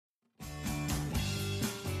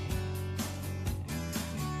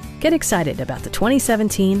Get excited about the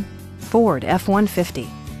 2017 Ford F-150.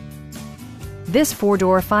 This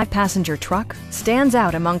four-door, five-passenger truck stands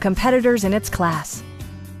out among competitors in its class.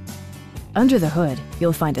 Under the hood,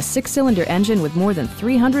 you'll find a six-cylinder engine with more than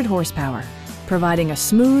 300 horsepower, providing a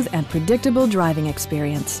smooth and predictable driving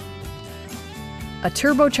experience. A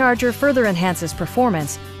turbocharger further enhances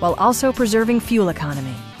performance while also preserving fuel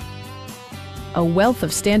economy. A wealth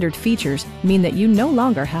of standard features mean that you no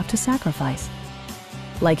longer have to sacrifice,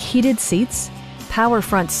 like heated seats, power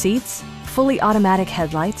front seats, fully automatic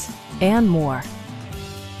headlights, and more.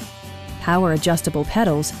 Power adjustable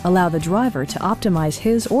pedals allow the driver to optimize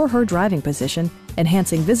his or her driving position,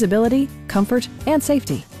 enhancing visibility, comfort, and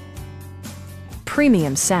safety.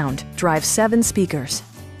 Premium sound drives 7 speakers,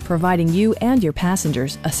 providing you and your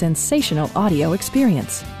passengers a sensational audio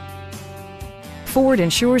experience. Ford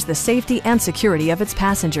ensures the safety and security of its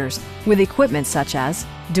passengers with equipment such as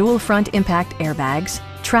dual front impact airbags,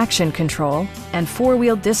 traction control, and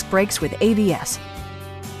four-wheel disc brakes with ABS.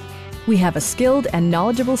 We have a skilled and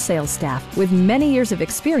knowledgeable sales staff with many years of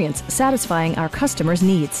experience satisfying our customers'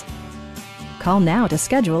 needs. Call now to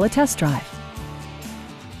schedule a test drive.